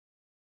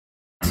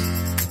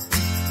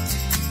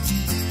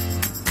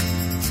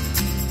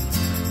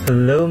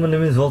Hello, my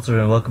name is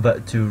WALTR and welcome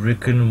back to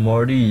Rick and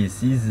Morty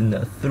Season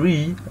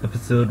 3,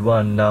 Episode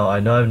 1. Now, I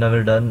know I've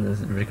never done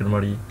this Rick and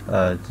Morty,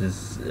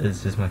 it's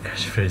just my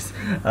catchphrase.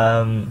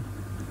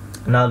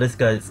 Now this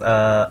guys,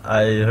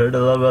 I heard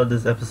a lot about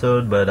this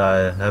episode, but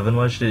I haven't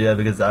watched it yet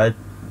because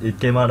it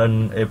came out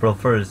on April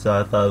 1st, so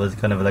I thought it was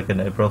kind of like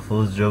an April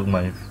Fool's joke.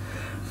 My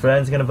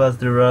friends kind of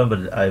passed it around,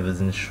 but I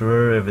wasn't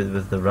sure if it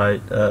was the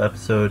right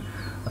episode.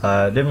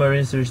 Did my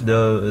research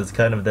though. It's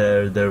kind of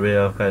their way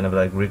of kind of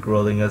like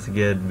rickrolling us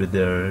again with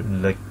their,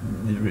 like,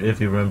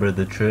 if you remember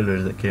the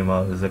trailers that came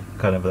out, it was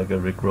kind of like a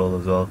rickroll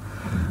as well.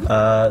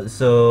 I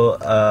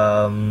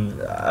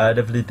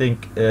definitely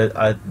think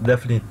I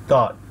definitely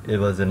thought it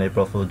was an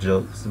April Fool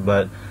jokes,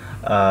 but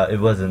it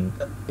wasn't.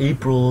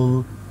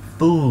 April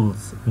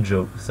Fool's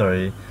joke,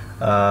 sorry.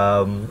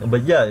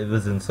 But yeah, it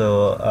wasn't.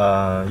 So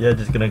yeah,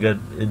 just gonna get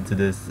into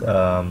this.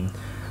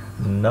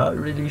 Not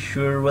really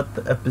sure what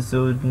the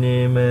episode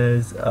name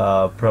is.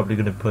 Probably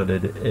gonna put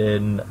it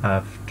in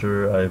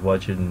after I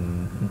watch it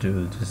and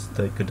do just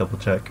like a double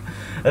check.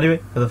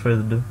 Anyway, without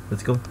further ado,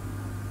 let's go.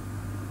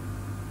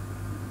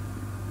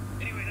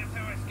 Anyway, that's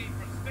how I escaped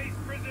from space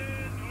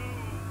prison.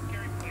 Oh,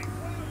 scary place.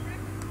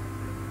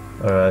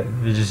 Alright,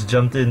 we just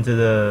jumped into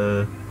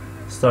the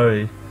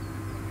story.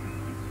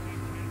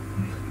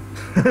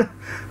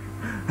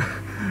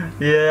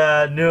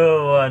 Yeah,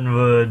 no one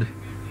would.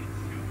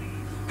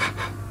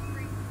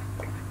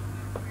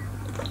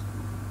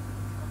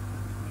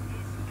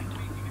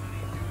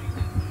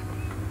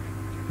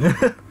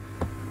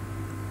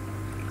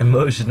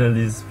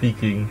 Emotionally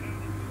speaking.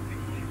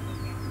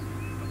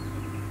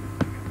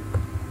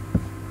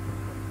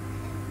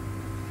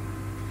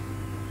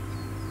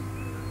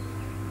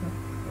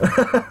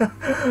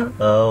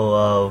 Oh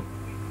wow.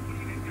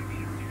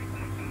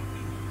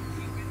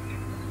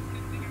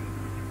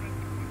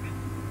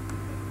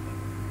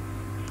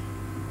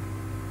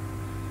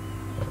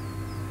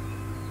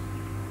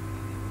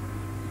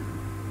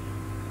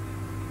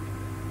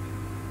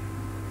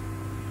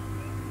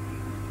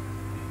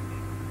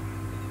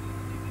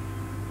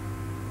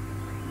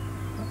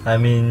 I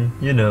mean,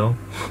 you know.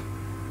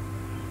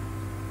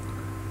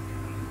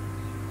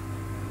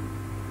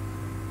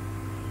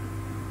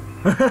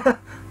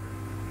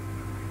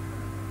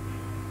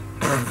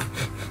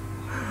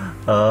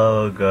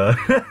 Oh god.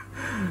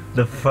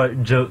 The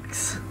fart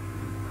jokes.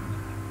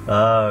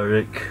 Ah,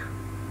 Rick.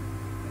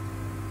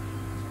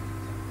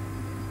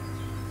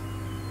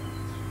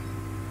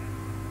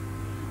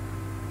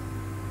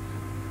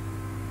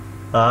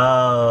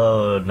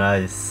 Oh,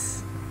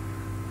 nice.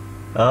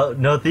 Oh,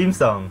 no theme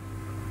song.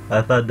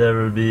 I thought there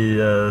would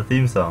be a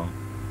theme song.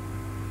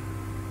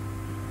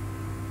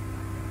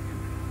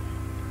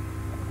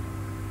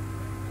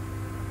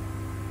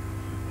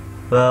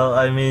 Well,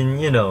 I mean,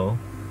 you know,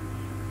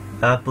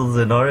 apples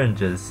and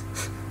oranges.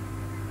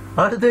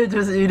 Are they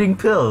just eating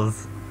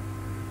pills?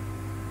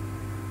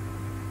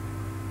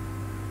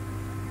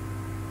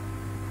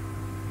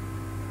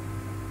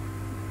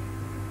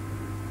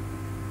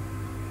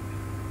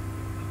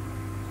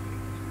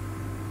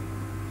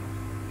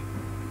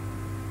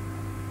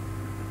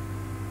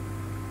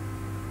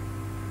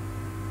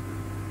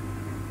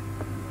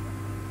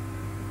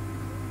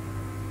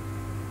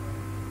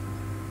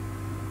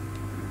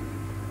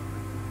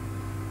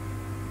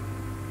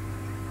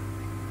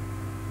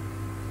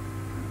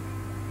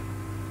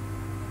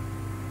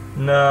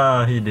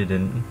 No, he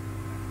didn't.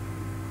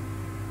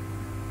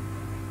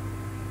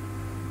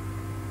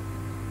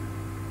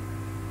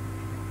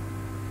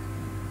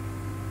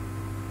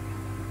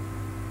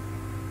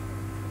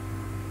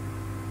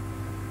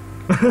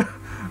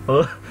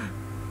 Oh.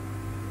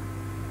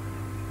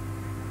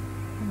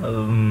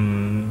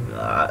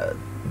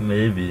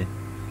 Maybe.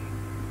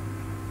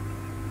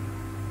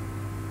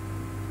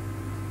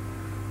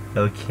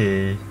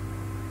 Okay.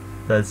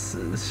 That's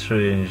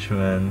strange,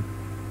 man.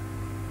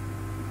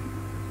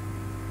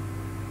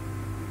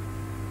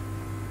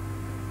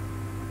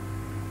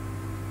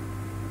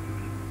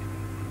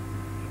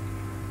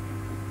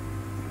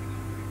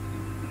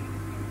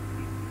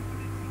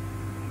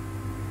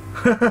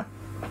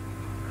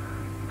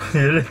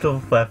 You little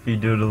flappy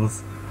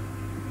doodles.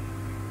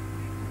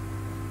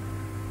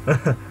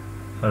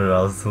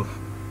 Arousal.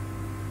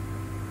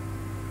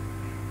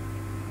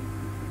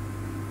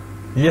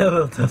 Yeah,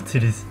 well, tough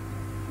titties.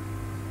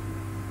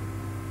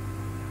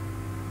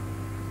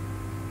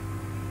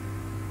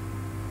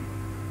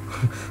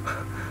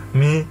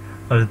 Me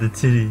or the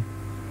titty?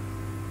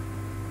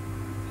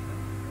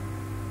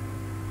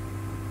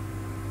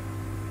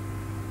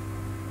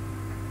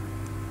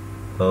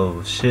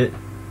 Oh shit.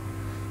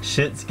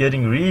 Shit's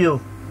getting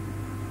real.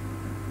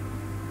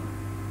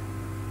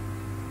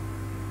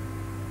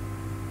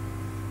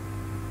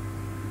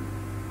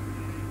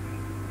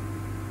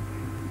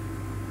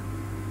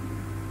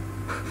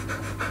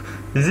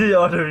 Is he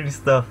ordering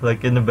stuff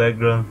like in the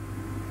background?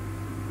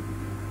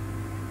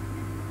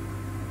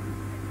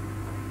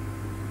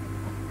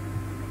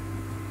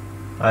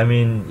 I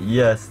mean,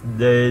 yes,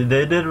 they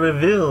did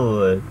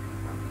reveal it.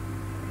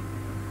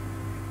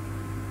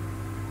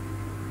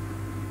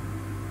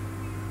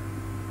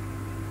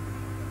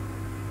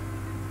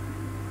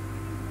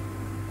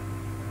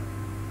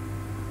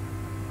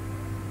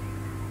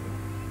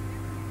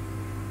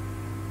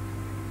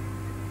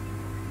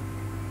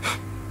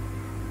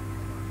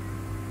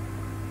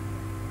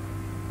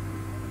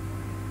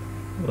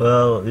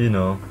 Well, you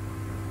know.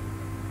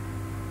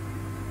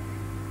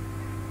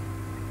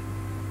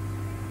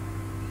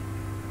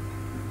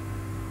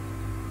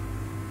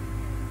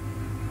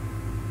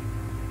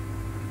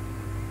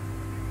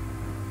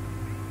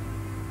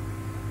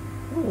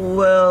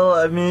 Well,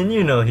 I mean,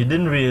 you know, he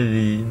didn't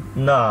really.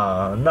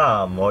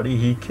 Nah, Morty,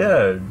 he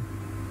cared.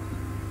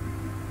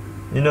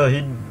 You know,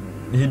 he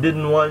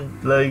didn't want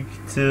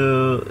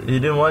he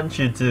didn't want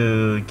you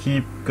to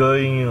keep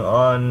going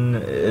on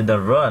in a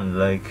run.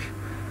 Like,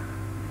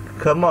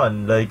 come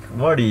on, like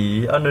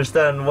Morty,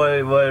 understand why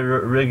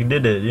Rick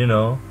did it. You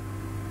know.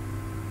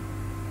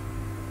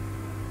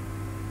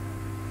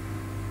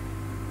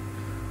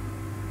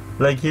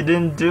 Like, he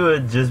didn't do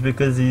it just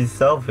because he's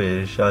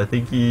selfish. I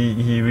think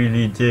he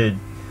really did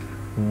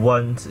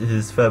want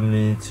his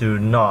family to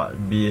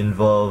not be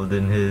involved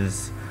in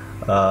his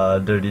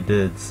dirty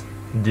deeds.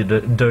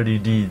 Dirty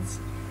deeds.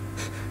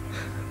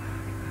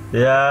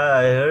 Yeah,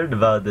 I heard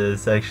about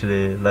this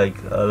actually. Like,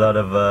 a lot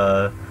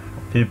of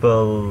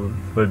people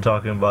were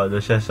talking about the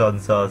Szechuan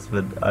sauce,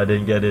 but I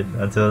didn't get it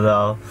until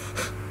now.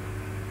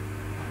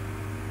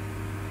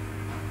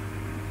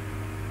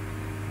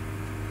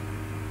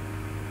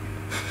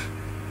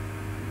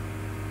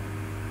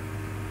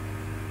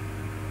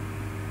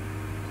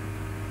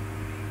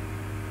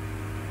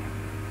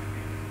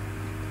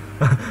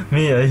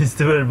 Me, I used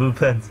to wear blue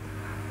pants.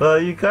 Well,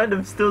 you kind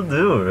of still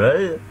do,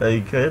 right?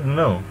 Like, I don't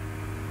know.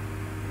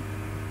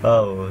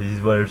 Oh, he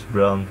wears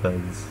brown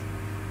pants.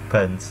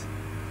 Pants.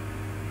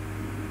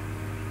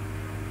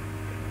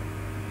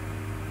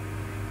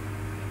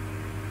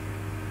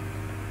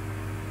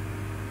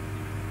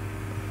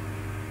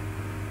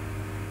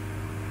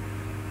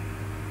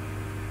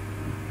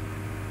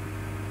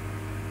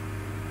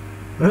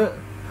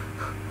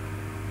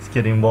 He's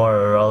getting more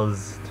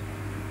aroused.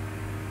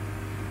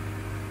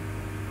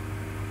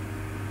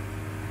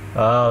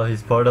 Oh,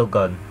 his portal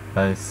gun.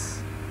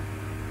 Nice.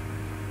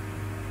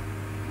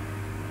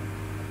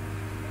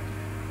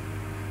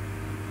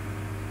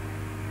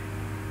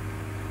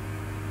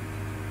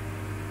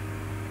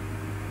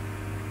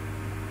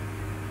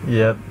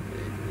 Yep,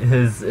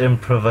 his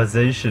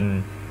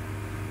improvisation.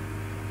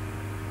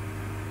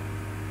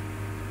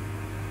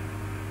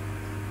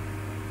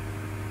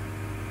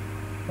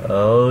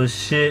 Oh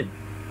shit,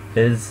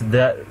 it's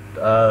that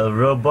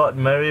robot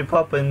Mary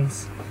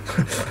Poppins.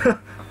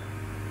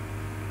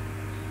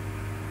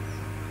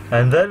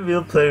 And then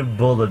we'll play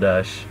Boulder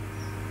Dash.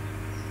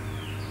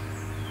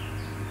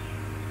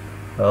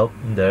 Oh,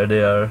 there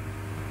they are.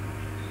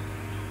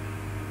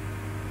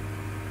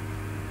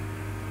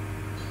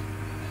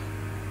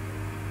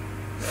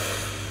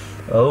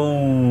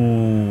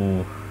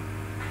 Oh,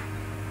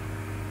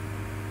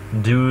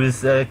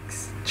 Deus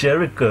Ex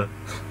Jericho.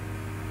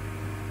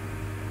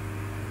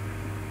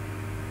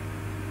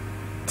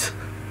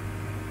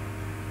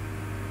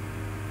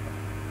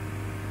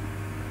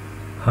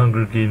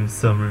 Hunger Games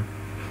Summer.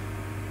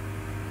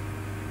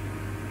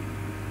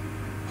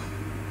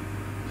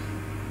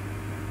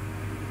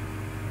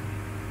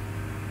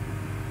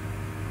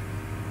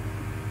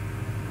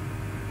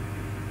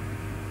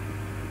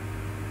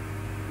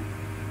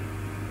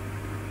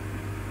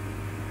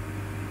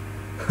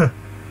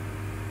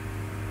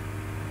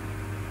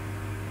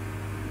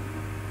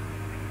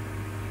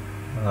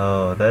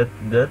 Oh,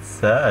 that's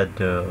sad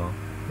though.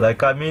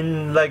 Like, I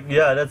mean, like,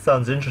 yeah, that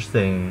sounds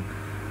interesting,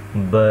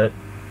 but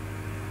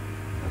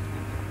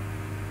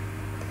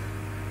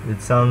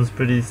it sounds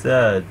pretty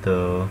sad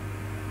though.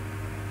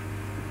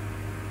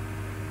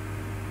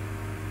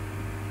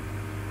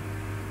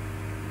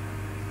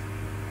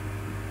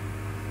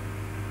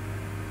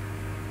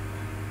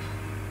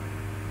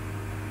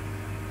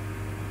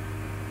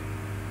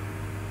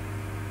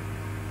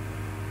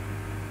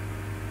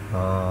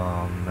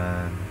 Oh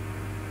man.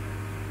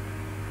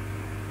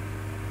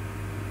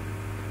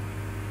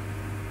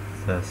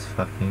 That's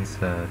fucking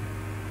sad.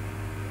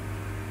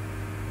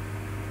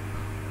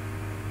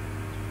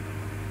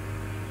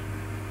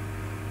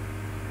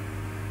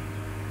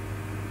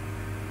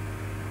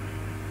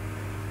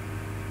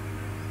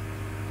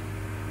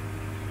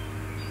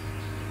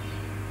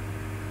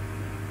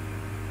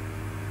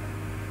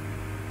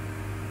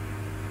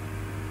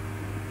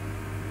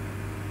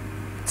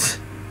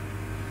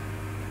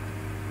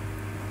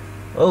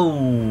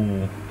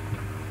 Oh.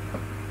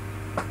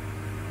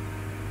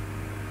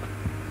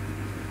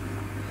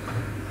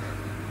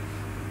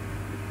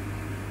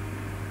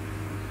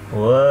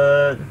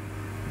 What?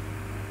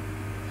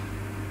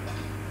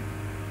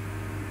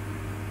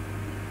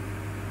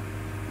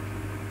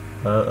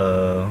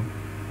 Uh-oh.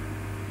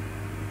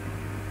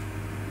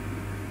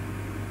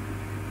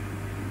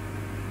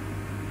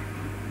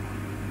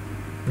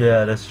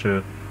 Yeah, that's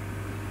true.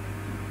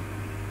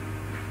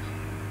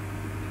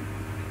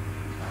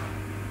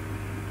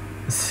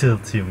 Still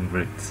team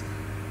Bricks.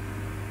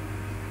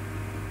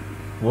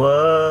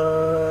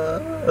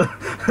 What?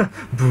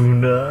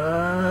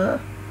 Buna?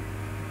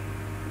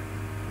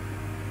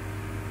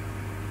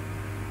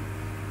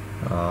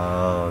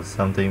 Oh,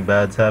 something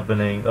bad's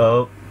happening.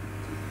 Oh,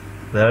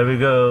 there we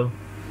go.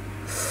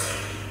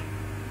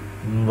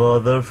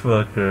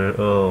 Motherfucker.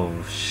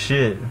 Oh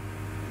shit.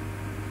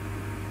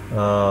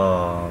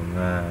 Oh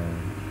man.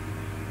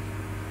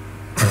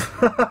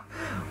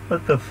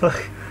 What the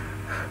fuck?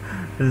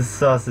 This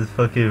sauce is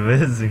fucking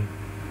amazing.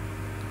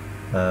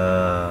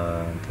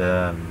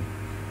 Damn.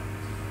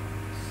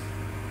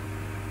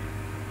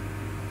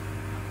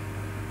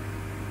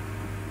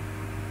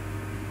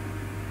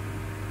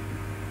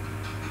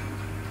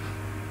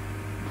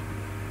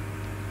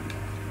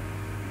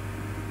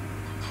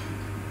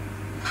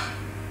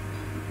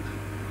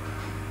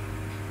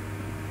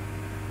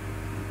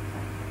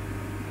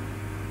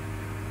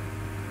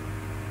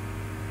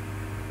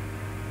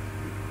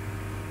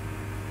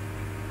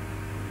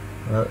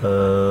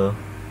 Uh-oh.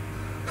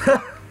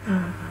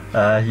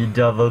 He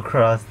double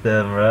crossed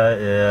them, right?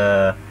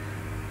 Yeah.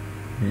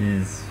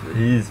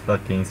 He's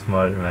fucking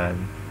smart,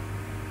 man.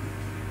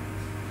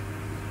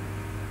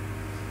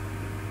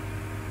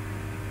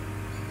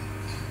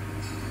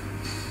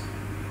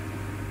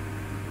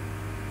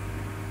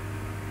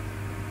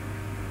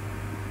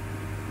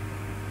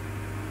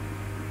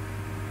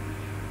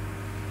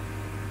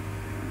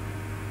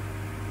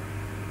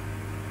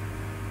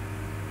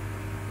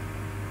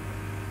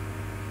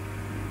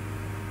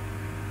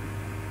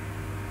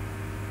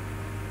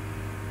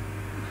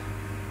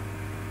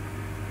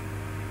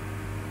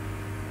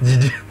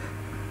 Did you?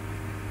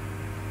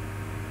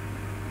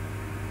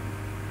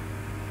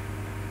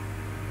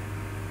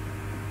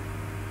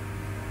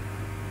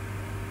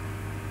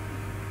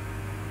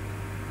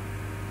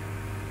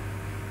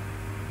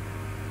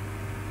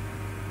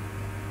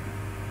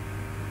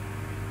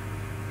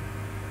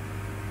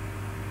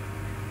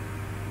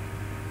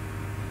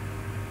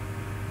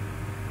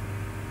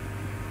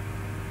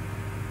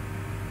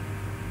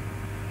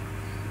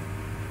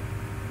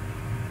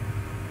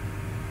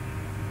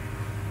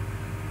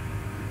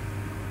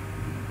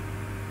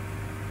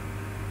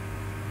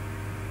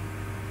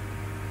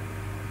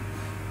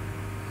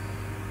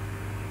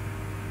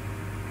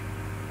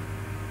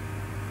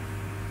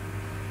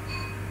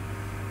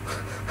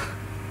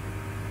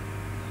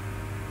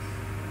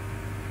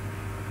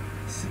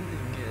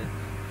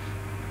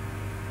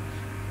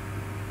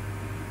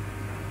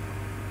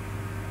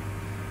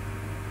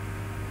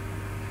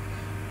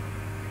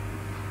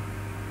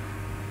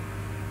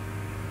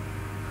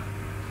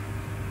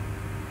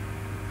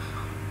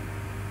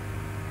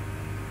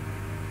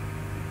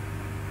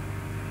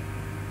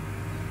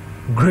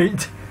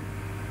 Great.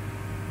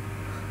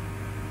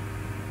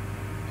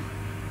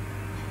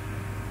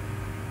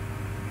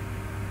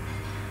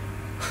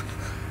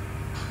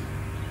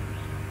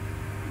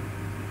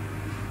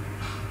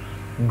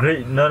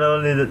 Great, not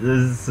only that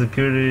the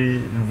security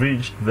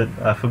breached, but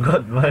I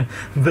forgot my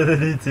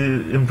ability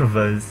to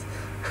improvise.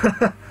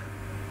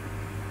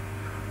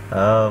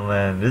 Oh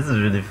man, this is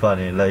really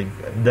funny. Like,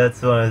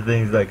 that's one of the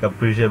things like I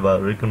appreciate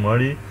about Rick and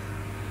Morty.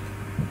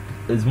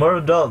 It's more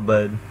adult,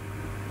 but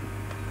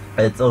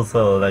it's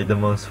also like the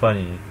most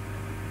funny.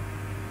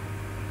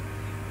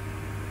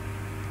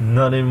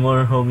 Not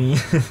anymore, homie.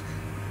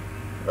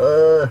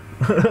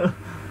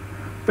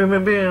 Pew, pew,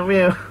 pew,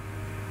 pew.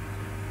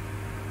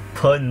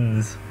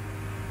 Puns.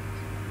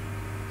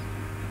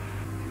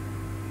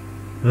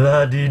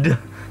 La did.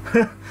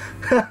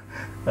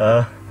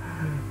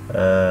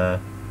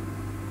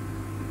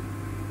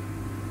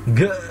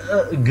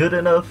 Good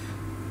enough.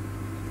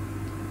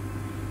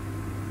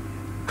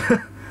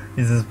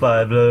 He's a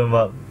spy, blow him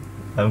up.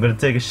 I'm gonna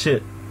take a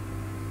shit.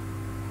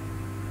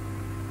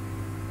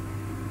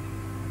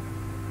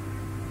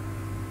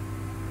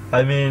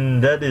 I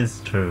mean, that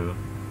is true.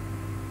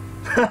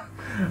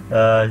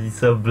 He's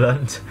so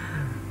blunt.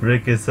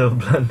 Rick is so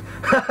blunt.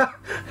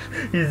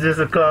 He's just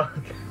a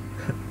clown.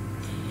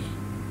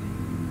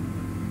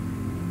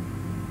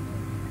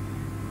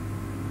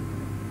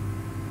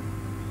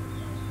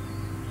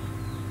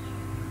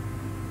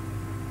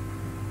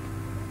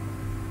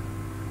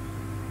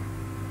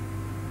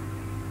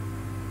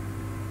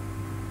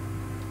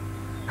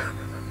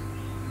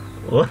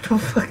 What the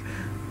fuck?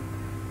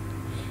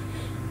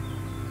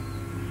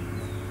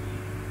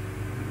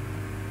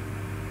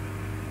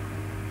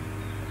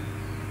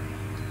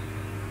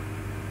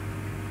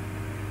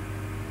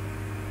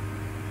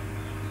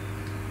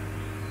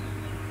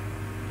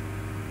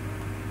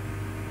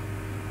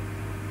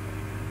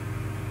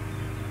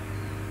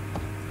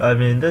 I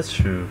mean, that's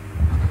true.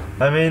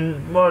 I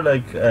mean, more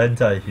like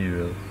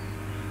anti-hero.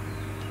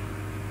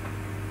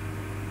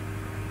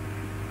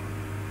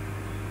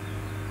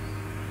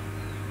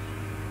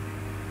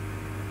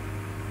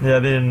 Yeah, I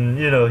mean,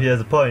 you know, he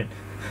has a point.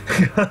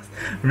 Because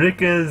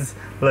Rick is,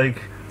 like,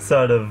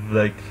 sort of,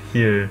 like,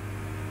 here.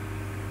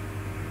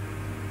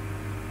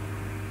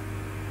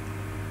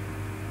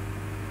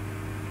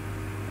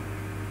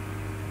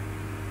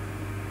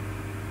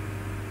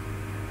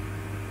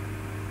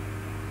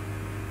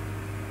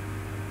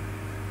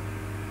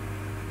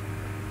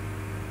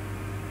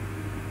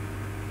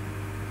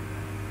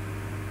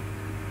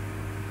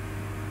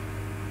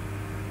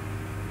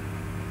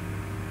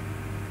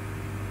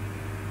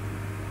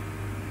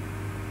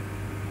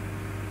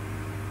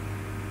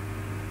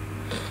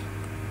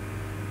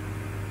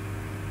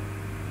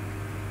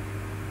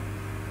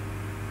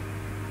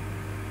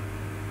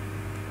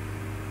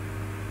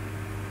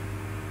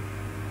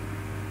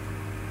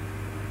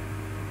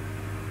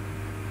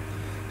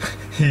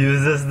 He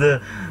uses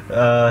the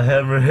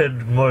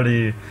hammerhead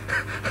Morty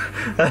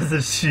as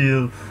a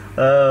shield.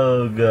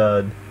 Oh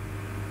god.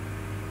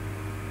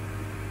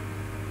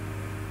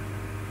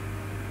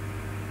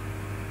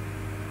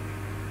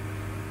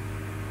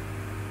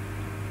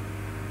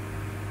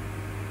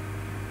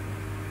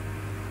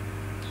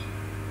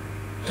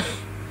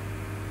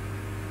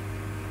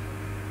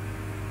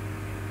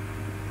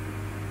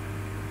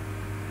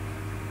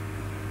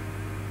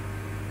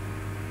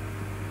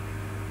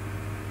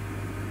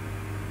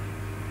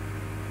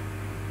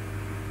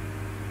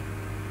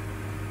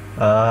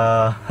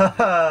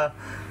 Haha.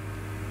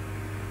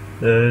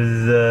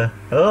 There's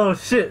oh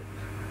shit.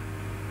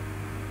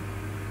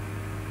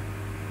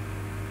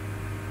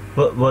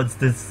 What's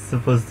this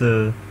supposed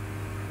to?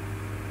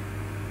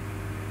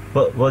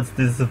 What's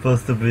this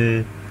supposed to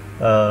be?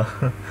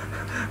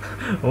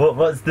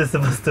 What's this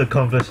supposed to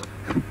accomplish?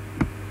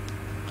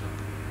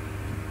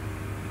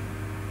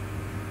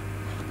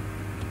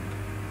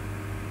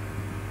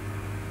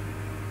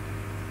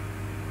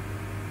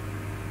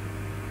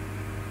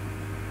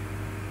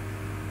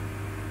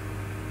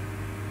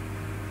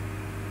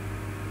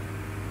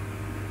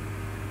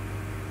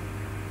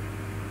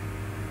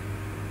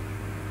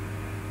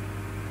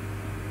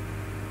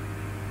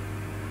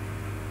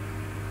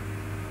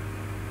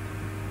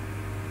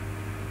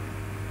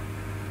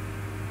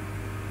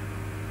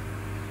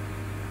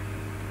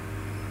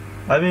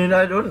 I mean,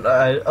 I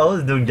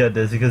always don't get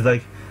this because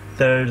like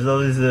there's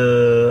always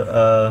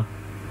a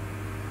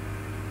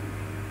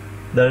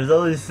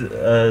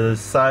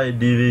side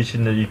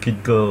deviation that you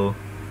could go.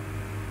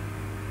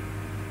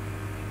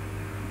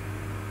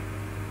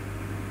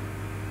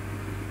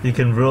 You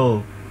can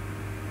roll.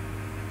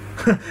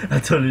 I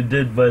totally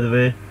did, by the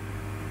way.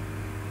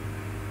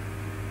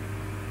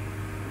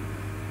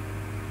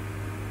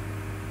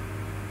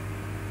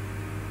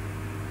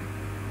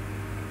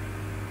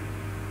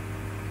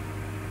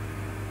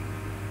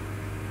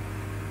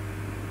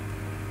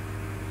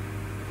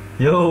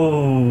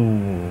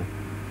 Yo,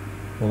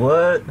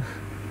 what?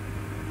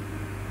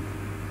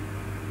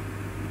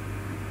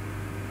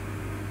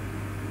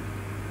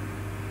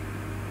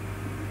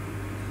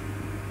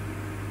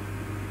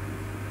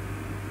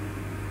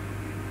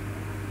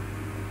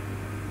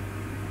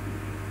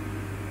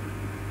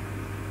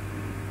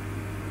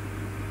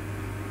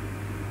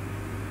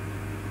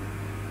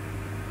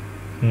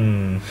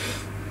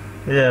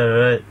 Yeah,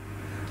 right.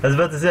 I was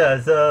about to say I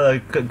saw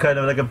like kind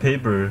of like a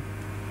paper.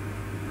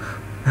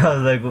 I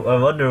was like, I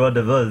wonder what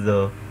it was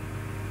though.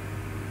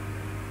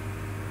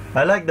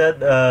 I like that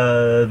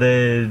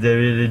they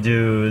really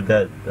do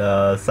that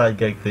side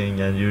gag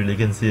thing, and you really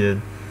can see it.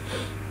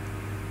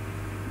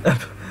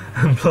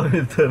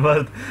 Employed the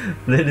mouth,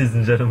 ladies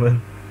and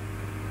gentlemen.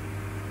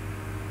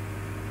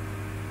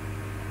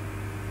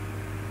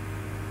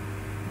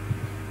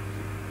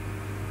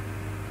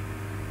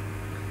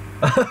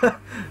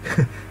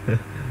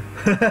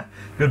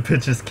 Good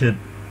pitches, kid.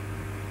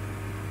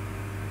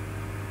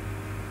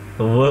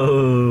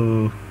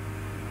 Whoa.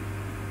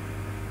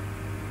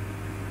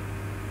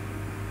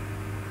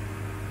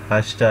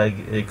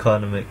 Hashtag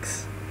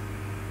economics.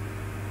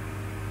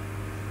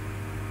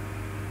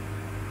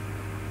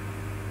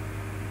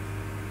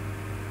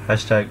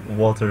 Hashtag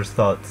WALTR's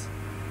thoughts.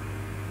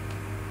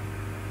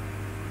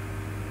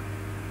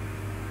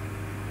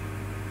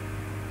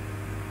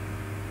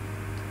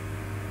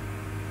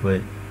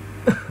 Wait.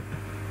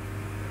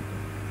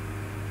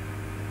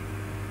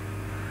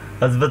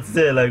 I was about to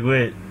say, like,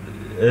 wait,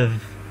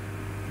 if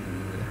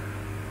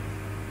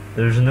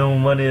there's no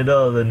money at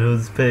all, then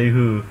who's paying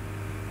who?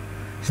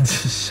 He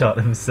just shot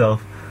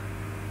himself.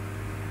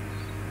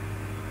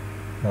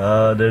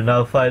 They're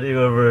now fighting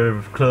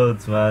over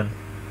clothes, man.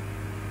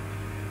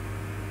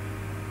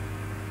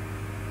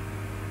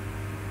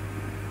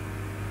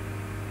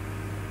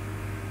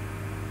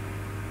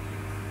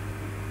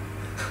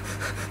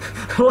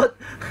 What?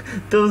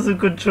 Those who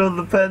control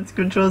the pants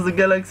controls the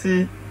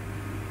galaxy.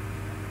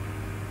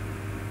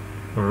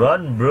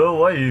 Run, bro,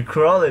 why are you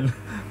crawling?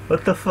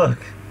 What the fuck?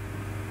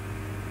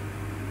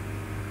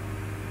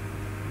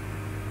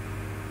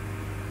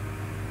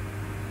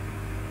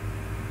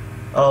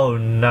 Oh,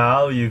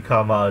 now you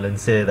come out and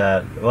say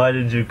that. Why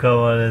didn't you come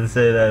out and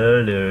say that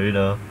earlier, you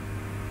know?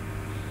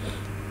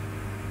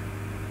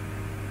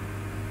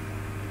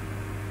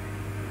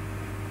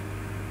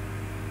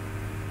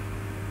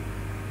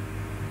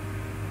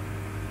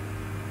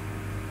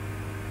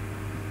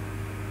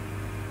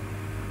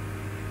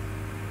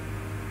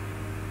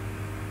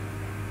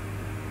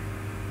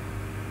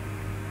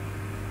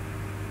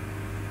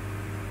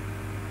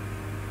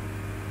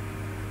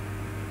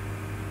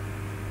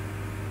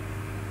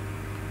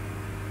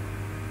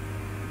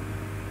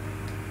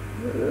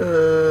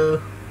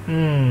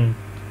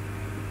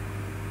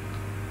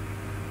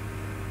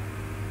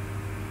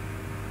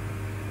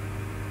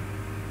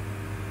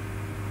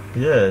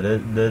 Yeah,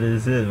 that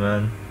is it,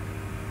 man.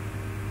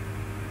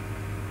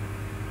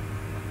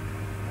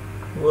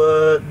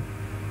 What?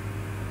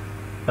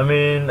 I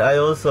mean, I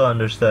also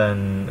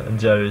understand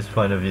Jerry's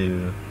point of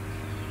view.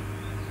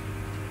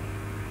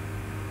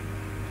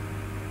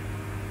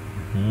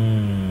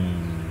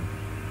 Hmm.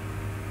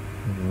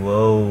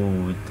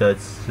 Whoa,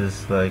 that's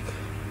just like.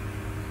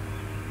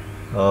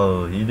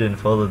 Oh, he didn't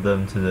follow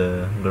them to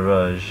the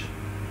garage.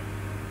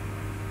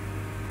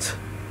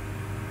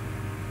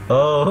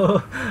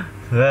 Oh,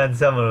 man,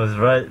 someone was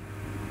right.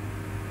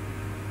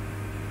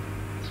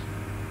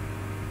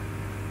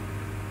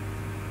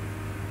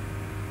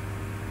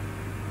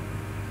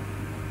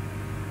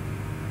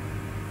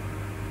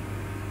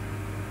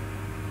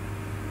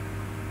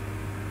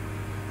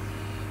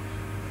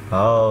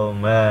 Oh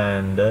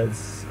man,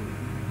 that's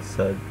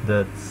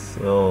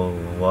oh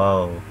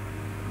wow.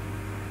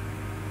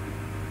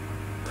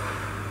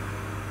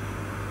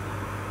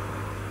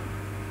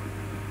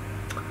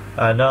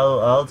 And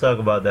I'll talk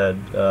about that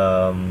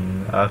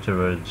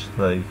afterwards.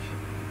 Like,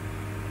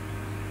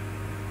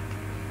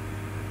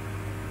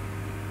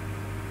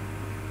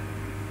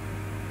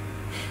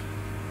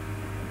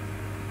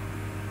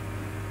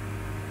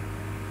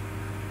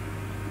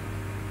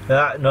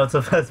 ah, not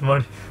so fast,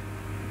 Morty.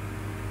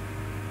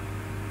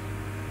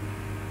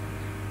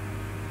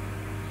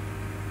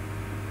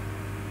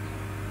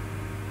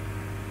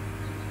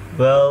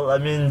 Well, I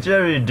mean,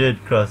 Jerry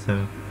did cross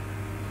him.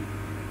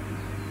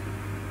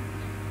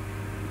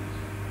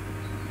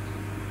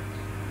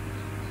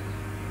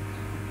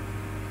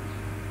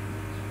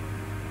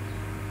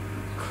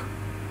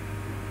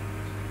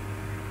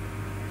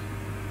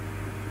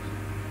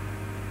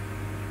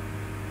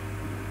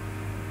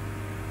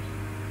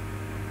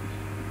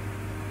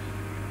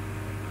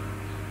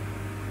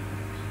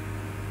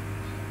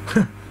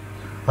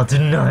 I'll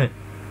deny it.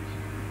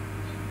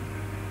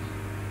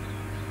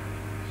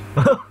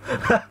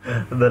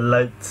 The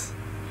lights.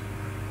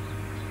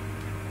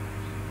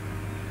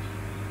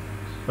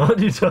 What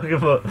are you talking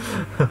about?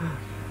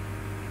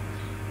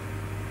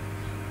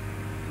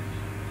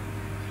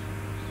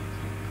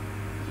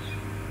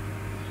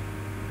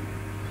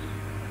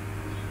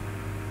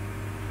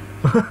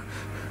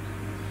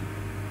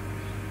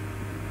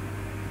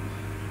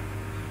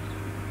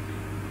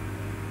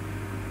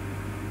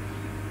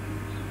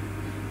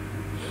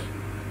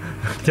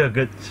 They're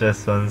good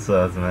Szechuan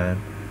sauce, man.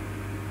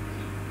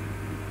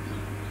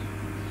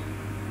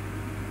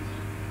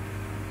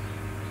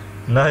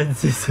 Nine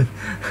season,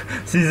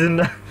 season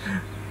 9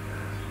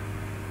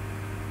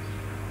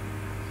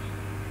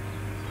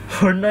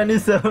 for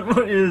 97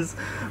 more years.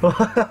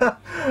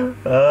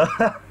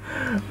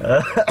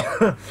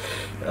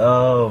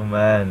 Oh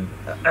man.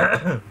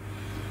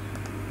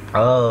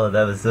 Oh,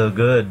 that was so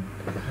good.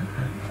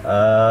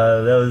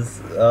 That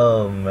was,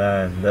 oh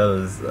man, that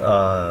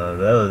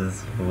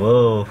was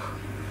whoa.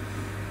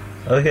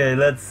 Okay,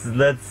 let's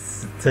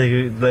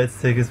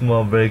take a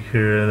small break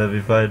here and let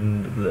me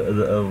find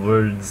the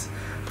words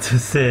to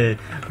say,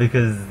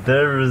 because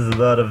there is a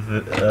lot of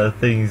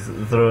things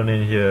thrown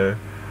in here.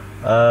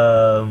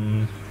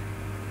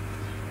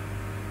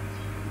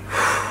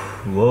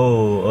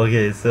 Whoa.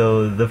 Okay,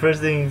 so the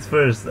first things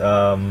first.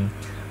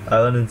 I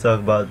want to talk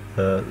about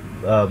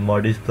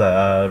Morty's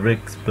plan,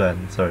 Rick's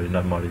plan. Sorry,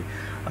 not Morty.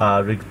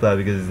 Rick's plan,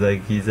 because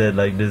like he said,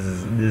 like this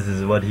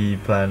is what he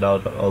planned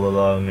out all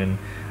along, and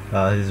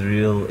his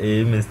real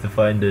aim is to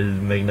find the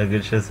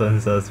McNugget Szechuan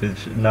sauce,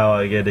 which now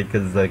I get it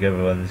because like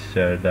everyone's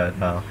shared that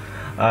now.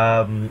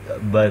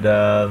 But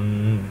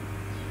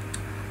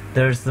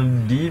there's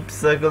some deep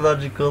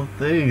psychological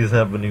things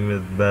happening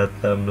with that.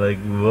 I'm like,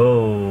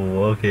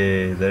 whoa,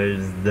 okay.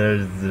 There's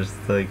just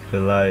like a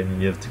line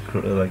you have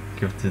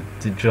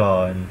to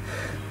draw, and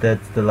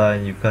that's the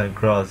line you can't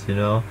cross, you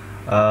know.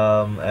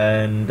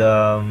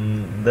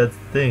 That's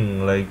the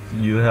thing. Like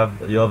you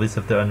always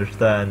have to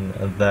understand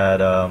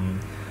that.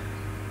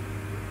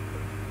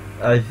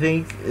 I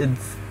think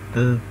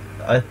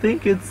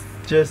it's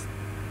just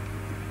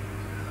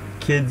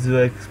kids who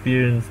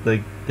experience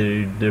like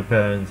their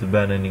parents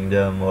abandoning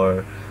them,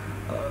 or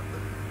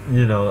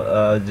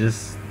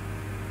just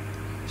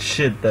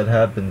shit that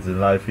happens in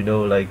life, you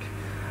know, like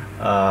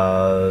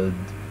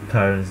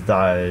parents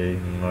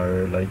dying,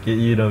 or like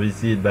we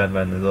see it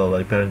Batman as well,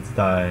 like parents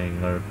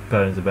dying or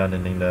parents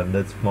abandoning them.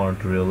 That's more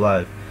to real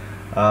life.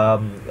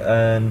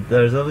 And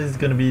there's always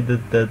gonna be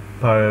that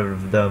part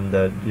of them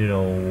that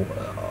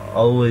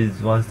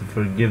always wants to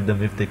forgive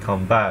them if they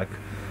come back.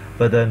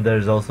 But then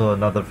there's also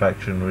another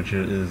faction which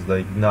is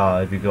like,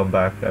 nah, if you come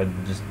back, I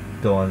just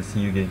don't want to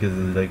see you again, because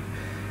like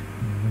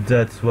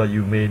that's what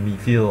you made me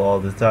feel all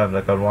the time,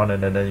 like I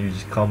wanted, and then you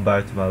just come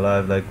back to my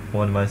life. Like,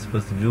 what am I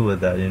supposed to do with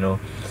that,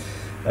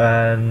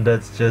 And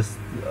that's just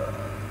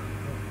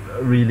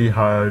really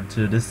hard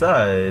to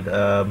decide.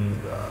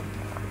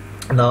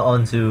 Now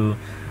on to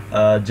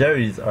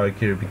Jerry's arc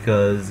here,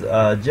 because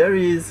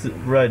Jerry's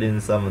right in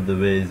some of the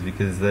ways,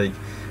 because like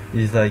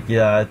he's like,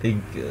 yeah, I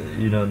think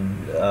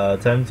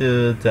time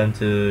to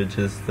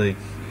just like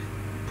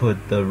put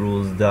the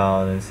rules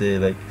down and say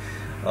like,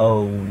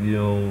 oh,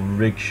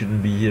 Rick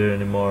shouldn't be here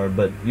anymore.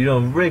 But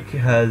Rick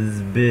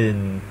has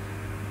been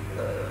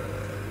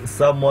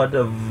somewhat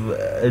of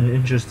an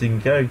interesting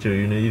character,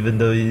 even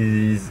though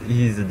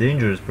he's a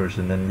dangerous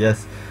person. And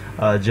yes,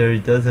 Jerry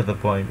does have a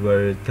point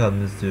where it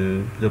comes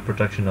to the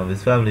protection of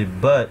his family,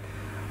 but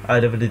I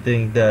definitely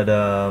think that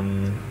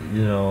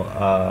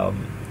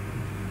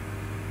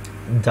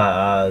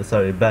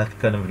Beth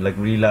kind of like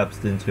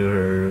relapsed into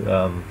her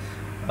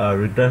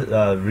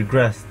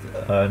regressed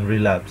and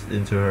relapsed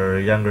into her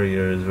younger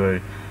years,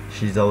 where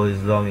she's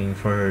always longing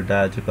for her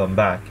dad to come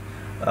back.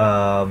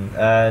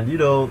 And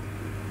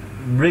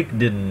Rick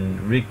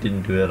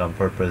didn't do it on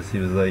purpose. He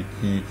was like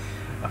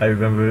I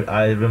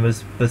remember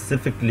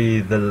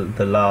specifically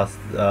the last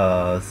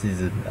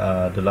season,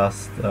 the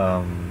last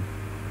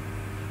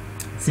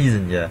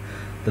season, yeah,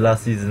 the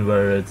last season,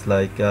 where it's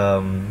like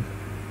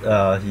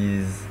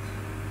he's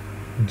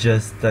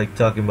just like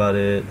talking about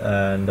it.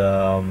 And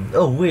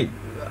oh wait,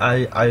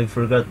 I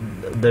forgot,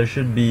 there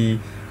should be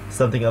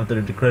something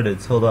after the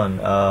credits. Hold on,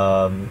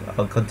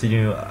 I'll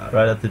continue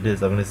right after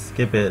this. I'm gonna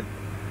skip it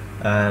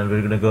and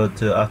we're gonna go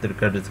to after the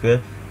credits.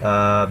 Okay,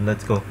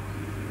 let's go.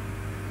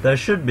 There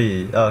should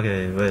be,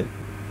 okay, wait,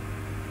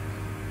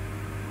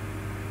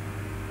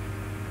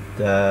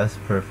 that's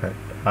perfect.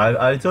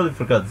 I totally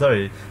forgot,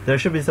 sorry. There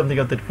should be something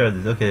after the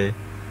credits. Okay,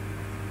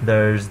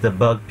 there's the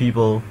bug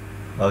people.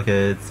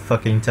 Okay, it's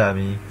fucking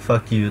Tammy.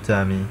 Fuck you,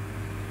 Tammy.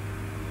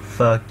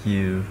 Fuck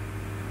you.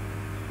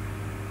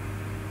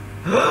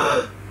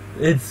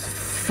 It's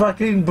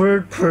fucking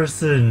bird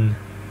person.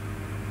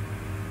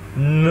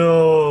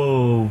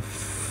 No.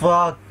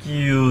 Fuck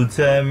you,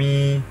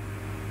 Tammy.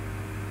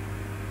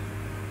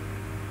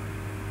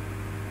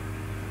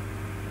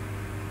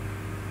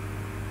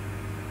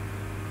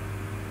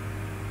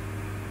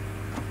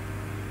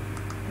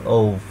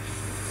 Oh,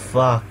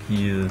 fuck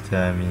you,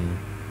 Tammy.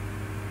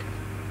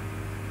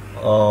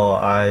 Oh,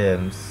 I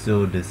am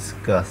so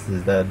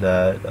disgusted at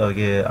that.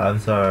 Okay, I'm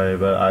sorry,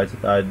 but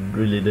I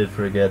really did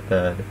forget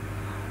that.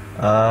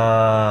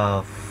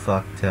 Ah,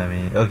 fuck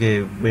Tammy.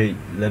 Okay, wait,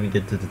 let me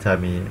get to the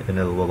Tammy in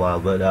a little while.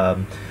 But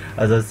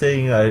as I was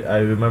saying, I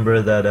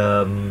remember that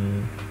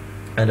in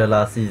the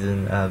last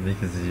season,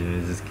 because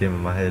it just came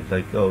in my head,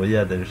 like, oh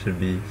yeah, there should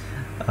be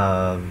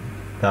the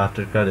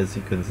after credit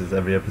sequences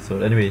every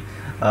episode. Anyway,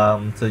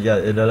 so yeah,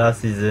 in the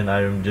last season,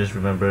 I just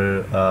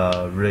remember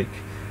Rick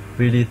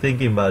really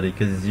thinking about it,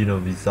 because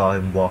we saw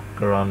him walk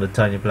around the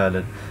tiny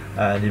planet,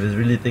 and he was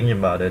really thinking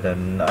about it.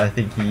 And I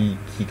think he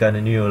kind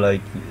of knew,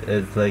 like,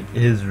 it's like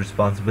his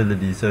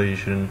responsibility, so he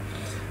shouldn't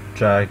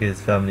drag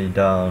his family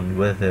down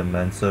with him,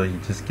 and so he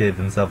just gave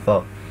himself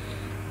up.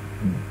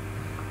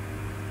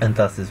 And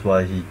thus is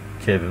why he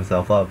gave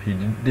himself up. He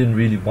didn't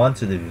really want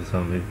to leave his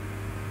family,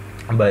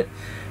 but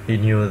he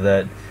knew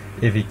that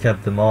if he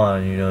kept them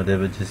on, they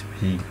would just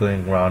be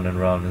going round and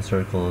round in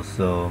circles.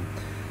 So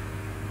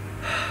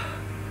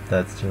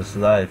that's just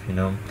life,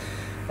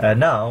 And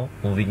now,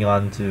 moving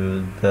on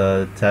to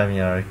the Tammy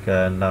arc,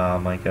 and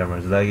my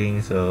camera's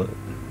lagging, so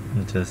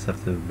you just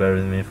have to bear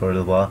with me for a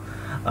little while.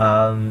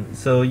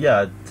 So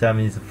yeah,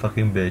 Tammy's a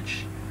fucking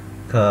bitch,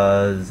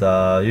 cause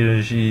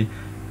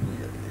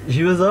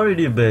she was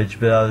already a bitch,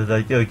 but I was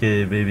like,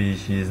 okay, maybe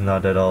she's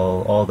not at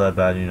all that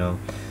bad,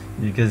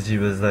 because she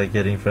was like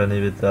getting friendly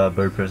with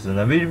Bird Person,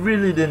 and we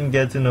really didn't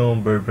get to know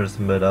Bird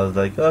Person, but I was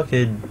like,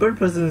 okay, Bird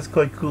Person is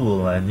quite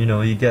cool, and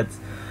he gets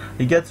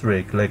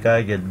Rick, like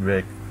I get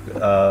Rick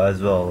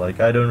as well. Like,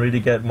 I don't really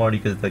get Morty,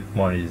 because like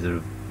Morty's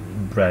a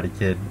bratty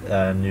kid,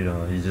 and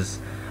he just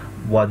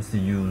wants to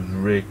use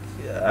Rick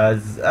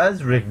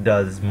as Rick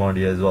does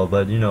Morty as well,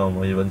 but he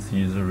wants to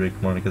use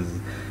Rick more because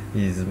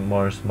he's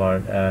more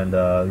smart, and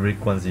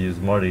Rick wants to use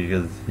Morty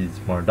because he's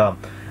more dumb.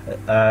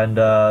 And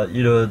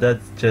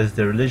that's just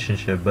their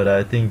relationship. But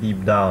I think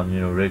deep down,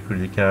 Rick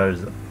really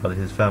cares about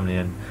his family,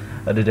 and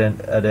at the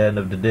end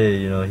of the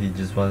day, he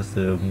just wants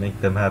to make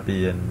them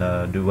happy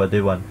and do what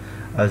they want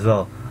as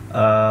well.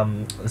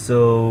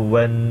 So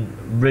when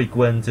Rick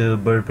went to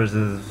Bird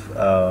Person's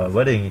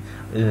wedding,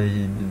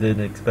 he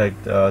didn't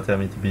expect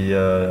Tammy to be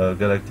a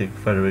Galactic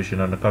Federation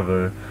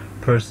undercover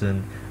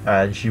person,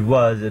 and she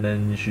was. And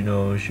then she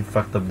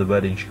fucked up the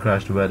wedding, she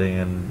crashed the wedding,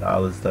 and I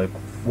was like,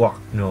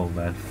 fuck no,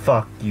 man,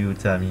 fuck you,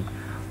 Tammy,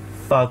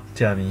 fuck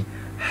Tammy,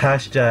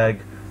 hashtag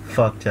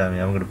fuck Tammy.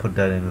 I'm gonna put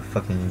that in the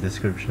fucking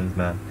descriptions,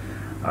 man.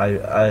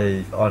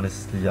 I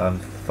honestly, I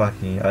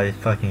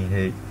fucking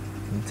hate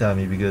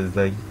Tammy, because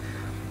like,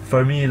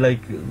 for me,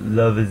 like,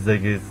 love is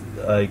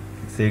like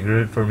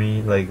sacred for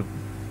me. Like,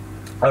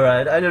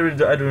 alright, I don't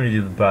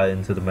really buy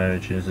into the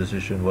marriage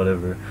institution,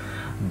 whatever,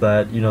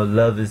 but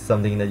love is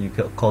something that you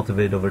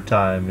cultivate over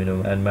time,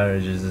 and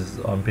marriage is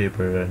on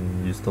paper,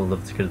 and you still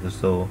live together.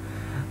 So,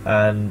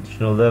 and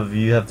love,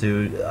 you have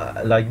to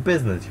like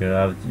business,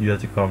 you have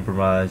to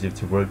compromise, you have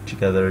to work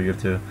together, you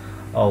have to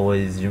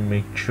always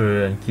make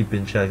sure and keep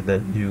in check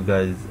that you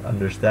guys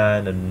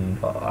understand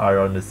and are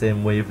on the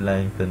same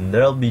wavelength. And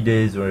there'll be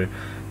days where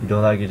you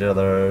don't like each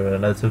other,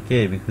 and that's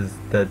okay, because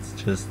that's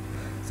just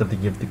something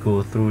you have to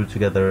go through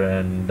together,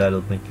 and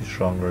that'll make you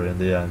stronger in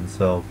the end.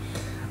 So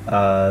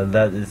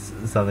that is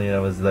something I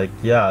was like,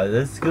 yeah,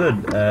 that's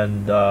good.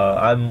 And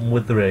I'm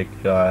with Rick.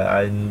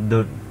 I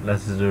don't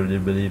necessarily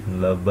believe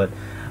in love, but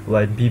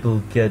when people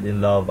get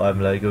in love,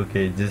 I'm like,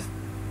 okay, just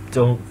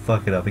don't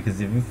fuck it up,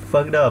 because if you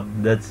fuck it up,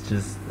 that's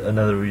just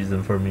another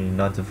reason for me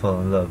not to fall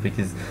in love,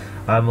 because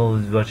I'm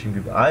always watching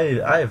people.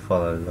 I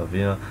fall in love,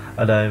 you know,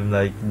 and I'm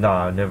like,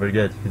 nah, I never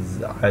get,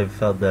 because I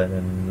felt that,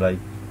 and like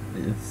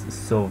it's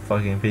so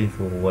fucking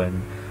painful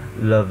when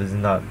love is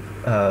not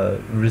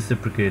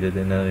reciprocated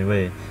in any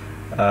way,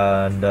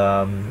 and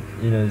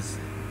you know,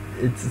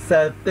 it's a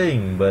sad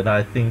thing, but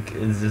I think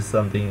it's just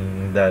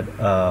something that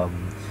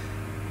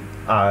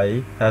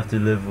I have to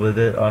live with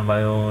it on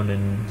my own,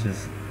 and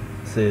just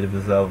say to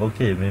myself,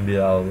 okay, maybe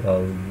I'll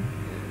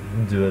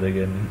do it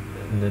again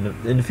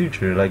in the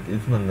future. Like,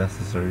 it's not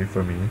necessary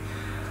for me,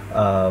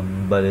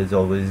 but it's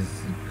always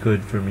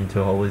good for me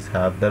to always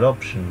have that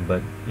option.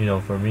 But you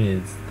know, for me,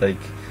 it's like,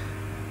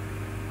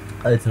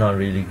 it's not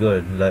really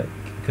good, like,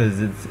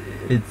 because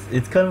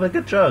it's kind of like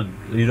a drug,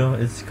 you know.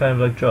 It's kind of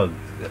like drugs.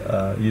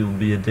 You'll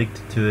be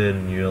addicted to it,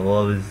 and you'll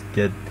always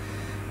get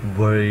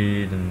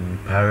worried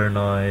and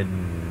paranoid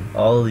and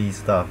all these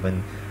stuff.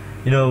 And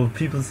you know,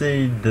 people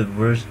say the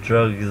worst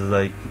drug is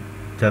like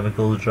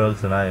chemical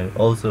drugs, and I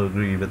also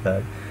agree with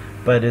that.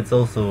 But it's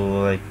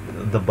also like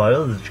the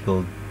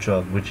biological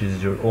drug, which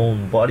is your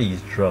own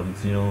body's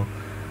drugs, you know.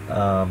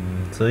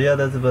 So yeah,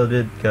 that's about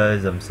it,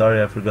 guys. I'm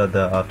sorry I forgot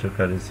the after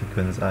credit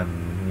sequence.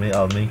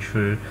 I'll make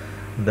sure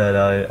that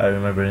I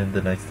remember it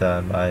the next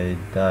time I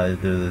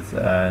do this.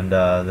 And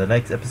the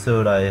next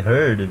episode, I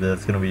heard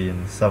that's gonna be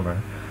in summer.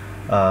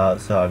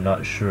 So I'm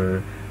not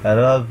sure. And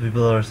a lot of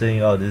people are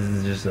saying, oh, this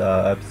is just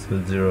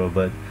episode 0,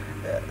 but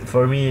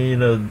for me, you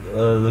know,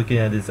 looking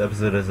at this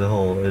episode as a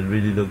whole, it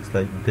really looks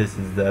like this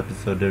is the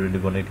episode they really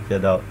wanted to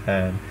get out,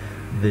 and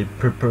they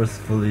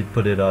purposefully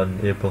put it on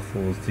April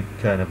Fools to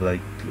kind of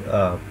like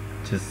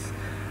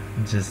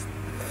just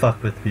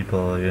fuck with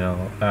people, you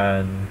know.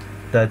 And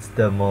that's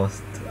the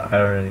most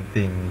ironic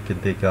thing you can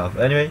think of.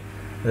 Anyway,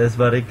 that's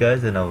about it,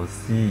 guys, and I will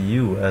see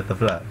you at the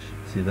Flash.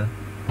 See you then.